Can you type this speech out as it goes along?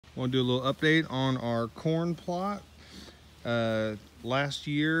Want to do a little update on our corn plot. Last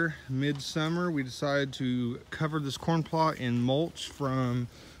year, midsummer, we decided to cover this corn plot in mulch from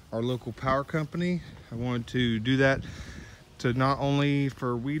our local power company. I wanted to do that to not only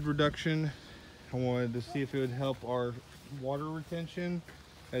for weed reduction, I wanted to see if it would help our water retention,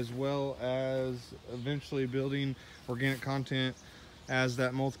 as well as eventually building organic content as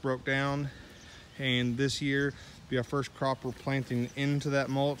that mulch broke down. And this year be our first crop we're planting into that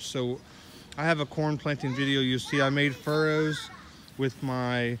mulch. So I have a corn planting video. You'll see I made furrows with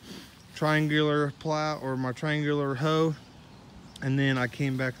my triangular plow or my triangular hoe, and then I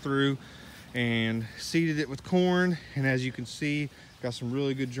came back through and seeded it with corn, and as you can see, got some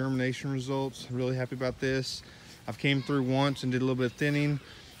really good germination results. I'm really happy about this. I've came through once and did a little bit of thinning.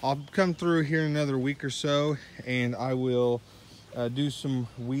 I'll come through here in another week or so, and I will do some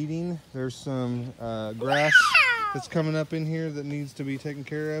weeding. There's some grass that's coming up in here that needs to be taken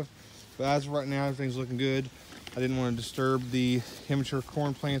care of, but as of right now, everything's looking good. I didn't want to disturb the immature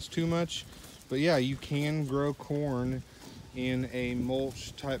corn plants too much, but yeah, you can grow corn in a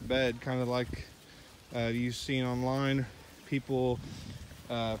mulch type bed, kind of like you've seen online people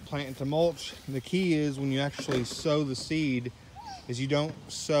plant into mulch. The key is when you actually sow the seed is you don't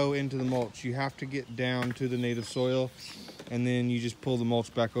sow into the mulch. You have to get down to the native soil, and then you just pull the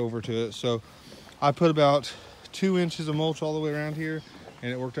mulch back over to it. So I put about 2 inches of mulch all the way around here,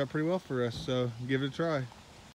 and it worked out pretty well for us, so give it a try.